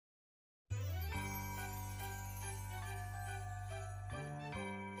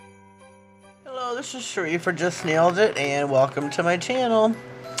Hello, this is Sheree for Just Nailed It, and welcome to my channel.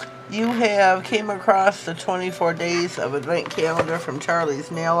 You have came across the 24 days of advent calendar from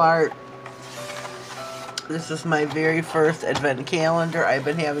Charlie's Nail Art. This is my very first advent calendar. I've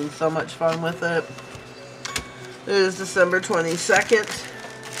been having so much fun with it. It is December 22nd.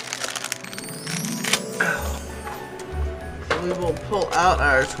 So we will pull out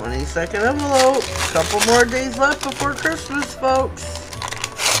our 22nd envelope. A couple more days left before Christmas, folks.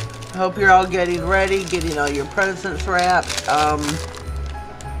 I hope you're all getting ready, getting all your presents wrapped,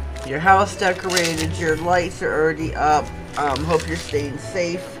 your house decorated, your lights are already up. Hope you're staying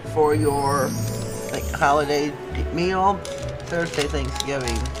safe for your holiday meal, Thursday,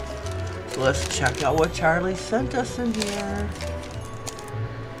 Thanksgiving. So let's check out what Charlie sent us in here.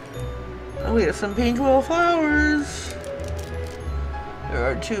 Oh, we have some pink little flowers. There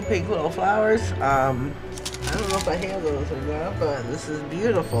are two pink little flowers. I don't know if I have those or not, but this is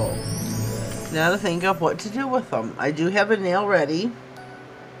beautiful. Now to think of what to do with them. I do have a nail ready.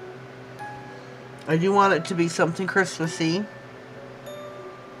 I do want it to be something Christmassy.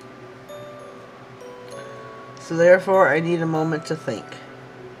 So therefore, I need a moment to think.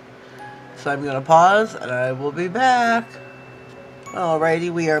 So I'm going to pause, and I will be back. Alrighty,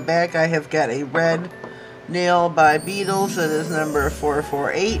 we are back. I have got a red nail by Beetles. It is number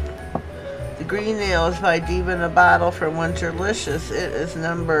 448. The green nail is by Diva in a Bottle from Winterlicious. It is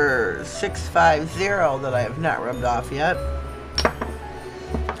number 650 that I have not rubbed off yet.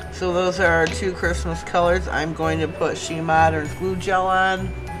 So those are our two Christmas colors. I'm going to put She Modern's glue gel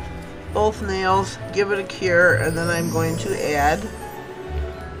on both nails, give it a cure, and then I'm going to add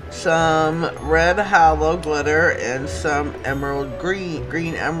some red hollow glitter and some emerald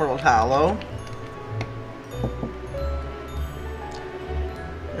green emerald hollow.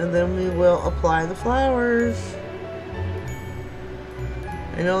 And then we will apply the flowers.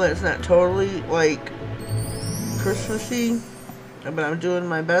 I know that's not totally like Christmassy, but I'm doing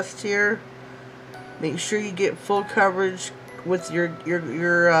my best here. Make sure you get full coverage with your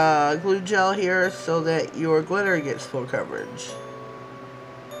glue gel here so that your glitter gets full coverage.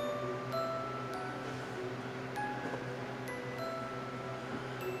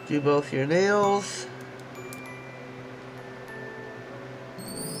 Do both your nails.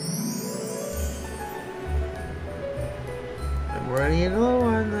 I'm running low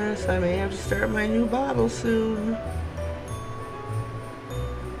on this. I may have to start my new bottle soon.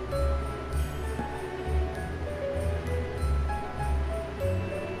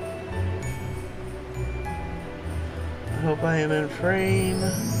 I hope I am in frame.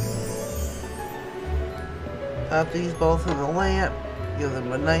 Pop these both in the lamp. Give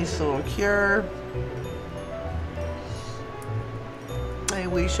them a nice little cure.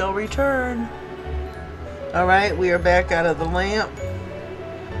 And we shall return. Alright, we are back out of the lamp.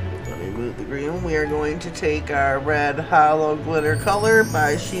 Let me move the green. We are going to take our red hollow glitter color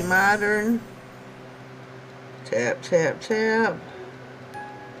by She Modern. Tap, tap, tap.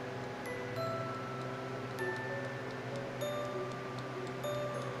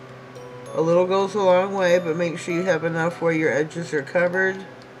 A little goes a long way, but make sure you have enough where your edges are covered.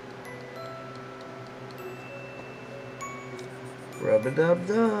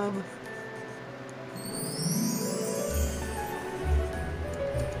 Rub-a-dub-dub.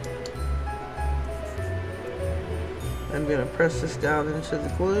 I'm going to press this down into the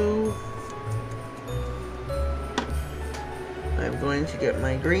glue. I'm going to get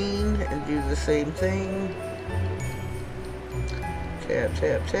my green and do the same thing. Tap,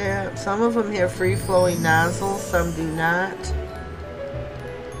 tap, tap. Some of them have free-flowing nozzles, some do not.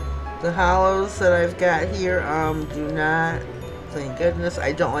 The hollows that I've got here do not. Thank goodness.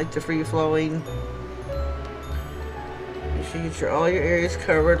 I don't like the free-flowing. You should get all your areas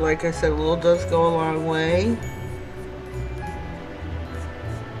covered. Like I said, a little does go a long way.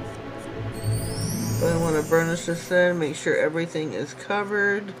 But I want to burnish this in, make sure everything is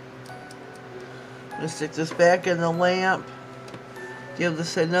covered. I'm going to stick this back in the lamp. Give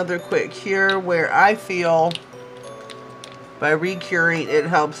this another quick cure where I feel by re-curing it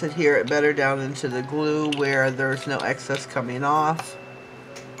helps adhere it better down into the glue where there's no excess coming off.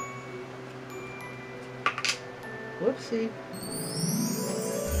 Whoopsie.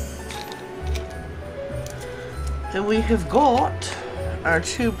 And we have got our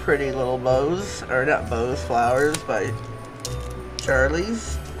two pretty little bows, or not bows, flowers by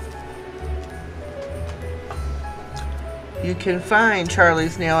Charlie's. You can find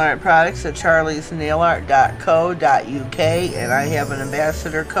Charlie's Nail Art products at charliesnailart.co.uk, and I have an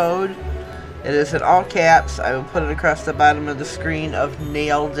ambassador code. It is in all caps. I will put it across the bottom of the screen of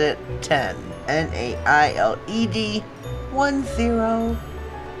NailedIt10. N-A-I-L-E-D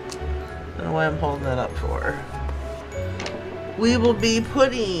 10. don't know why I'm holding that up for. We will be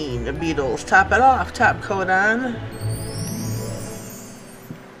putting the beetles, top it off, top coat on.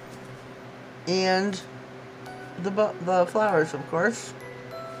 And the flowers, of course.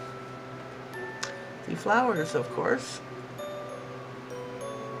 The flowers, of course.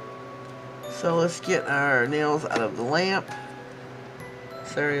 So let's get our nails out of the lamp.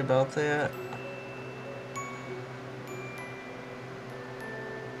 Sorry about that.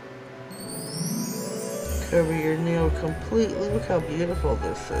 Cover your nail completely. Look how beautiful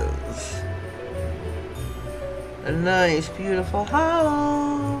this is. A nice, beautiful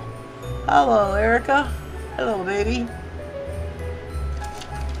hollow. Hello, Erica. Hello, baby.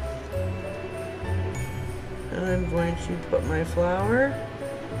 And I'm going to put my flower.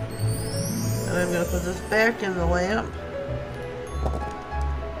 And I'm going to put this back in the lamp.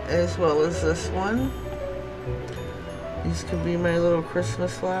 As well as this one. These could be my little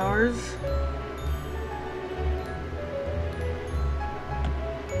Christmas flowers.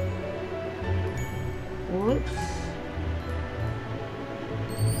 Whoops.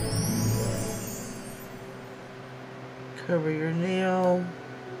 Cover your nail.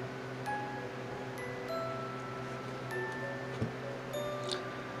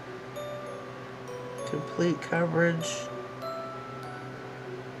 Complete coverage.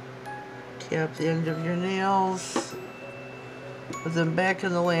 Cap the end of your nails. Put them back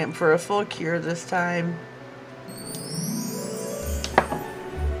in the lamp for a full cure this time.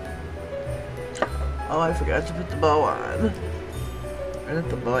 Oh, I forgot to put the bow on. Not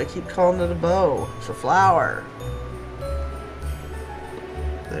the bow, I keep calling it a bow. It's a flower.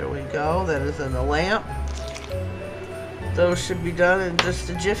 There we go, that is in the lamp. Those should be done in just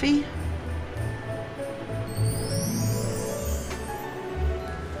a jiffy.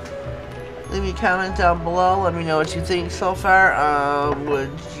 Leave me a comment down below, let me know what you think so far.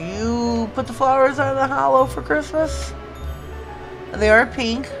 Would you put the flowers on the hollow for Christmas? They are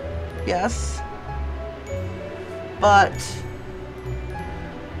pink, yes. But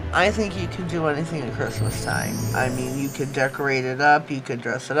I think you can do anything at Christmas time. I mean, you could decorate it up, you could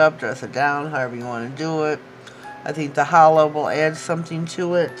dress it up, dress it down, however you want to do it. I think the hollow will add something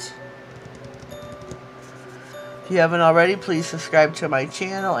to it. If you haven't already, please subscribe to my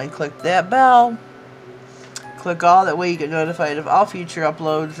channel and click that bell. Click all, that way you get notified of all future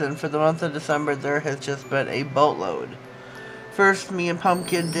uploads. And for the month of December, there has just been a boatload. First, me and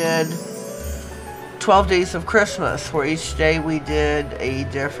Pumpkin did 12 Days of Christmas, where each day we did a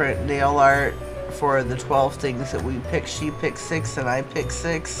different nail art for the 12 things that we picked. She picked 6 and I picked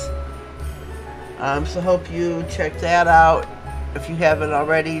 6. So hope you check that out. If you haven't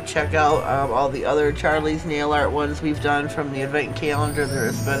already, check out all the other Charlie's nail art ones we've done from the advent calendar.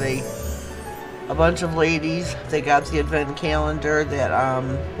 There's been a bunch of ladies. They got the advent calendar that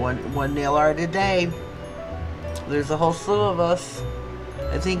one nail art a day. There's a whole slew of us.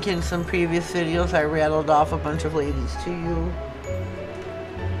 I think in some previous videos I rattled off a bunch of ladies to you.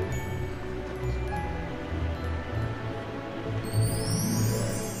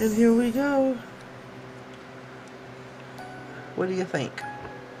 And here we go. What do you think?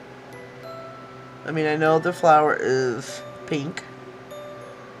 I mean, I know the flower is pink,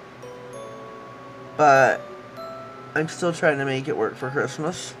 but I'm still trying to make it work for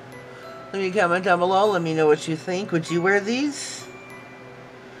Christmas. Leave me a comment down below. Let me know what you think. Would you wear these?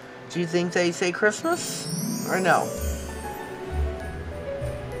 Do you think they say Christmas or no?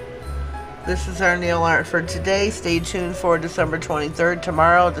 This is our nail art for today. Stay tuned for December 23rd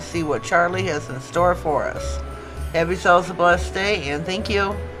tomorrow to see what Charlie has in store for us. Have yourselves a blessed day, and thank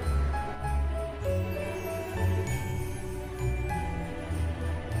you.